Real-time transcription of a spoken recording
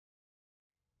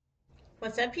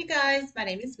What's up, you guys? My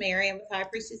name is Mary. I'm with High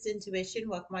Priestess Intuition.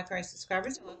 Welcome, my current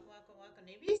subscribers, and welcome,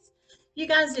 newbies. If you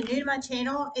guys are new to my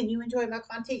channel and you enjoy my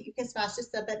content, you can smash the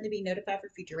sub button to be notified for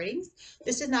future readings.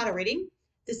 This is not a reading.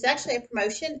 This is actually a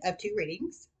promotion of two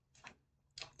readings.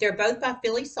 They're both by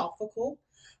Philosophical,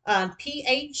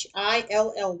 Philly.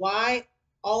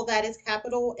 All that is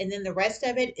capital, and then the rest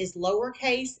of it is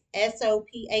lowercase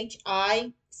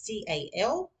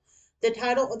Sophical. The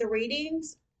title of the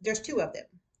readings, there's two of them.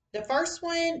 The first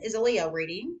one is a Leo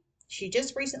reading. She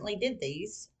just recently did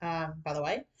these, by the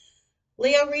way.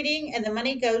 Leo reading, and the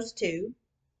money goes to,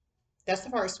 that's the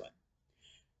first one.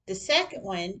 The second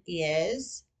one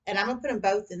is, and I'm going to put them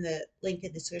both in the link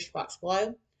in the description box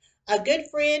below. A good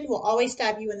friend will always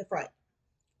stab you in the front.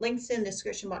 Links in the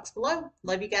description box below.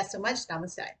 Love you guys so much.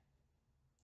 Namaste.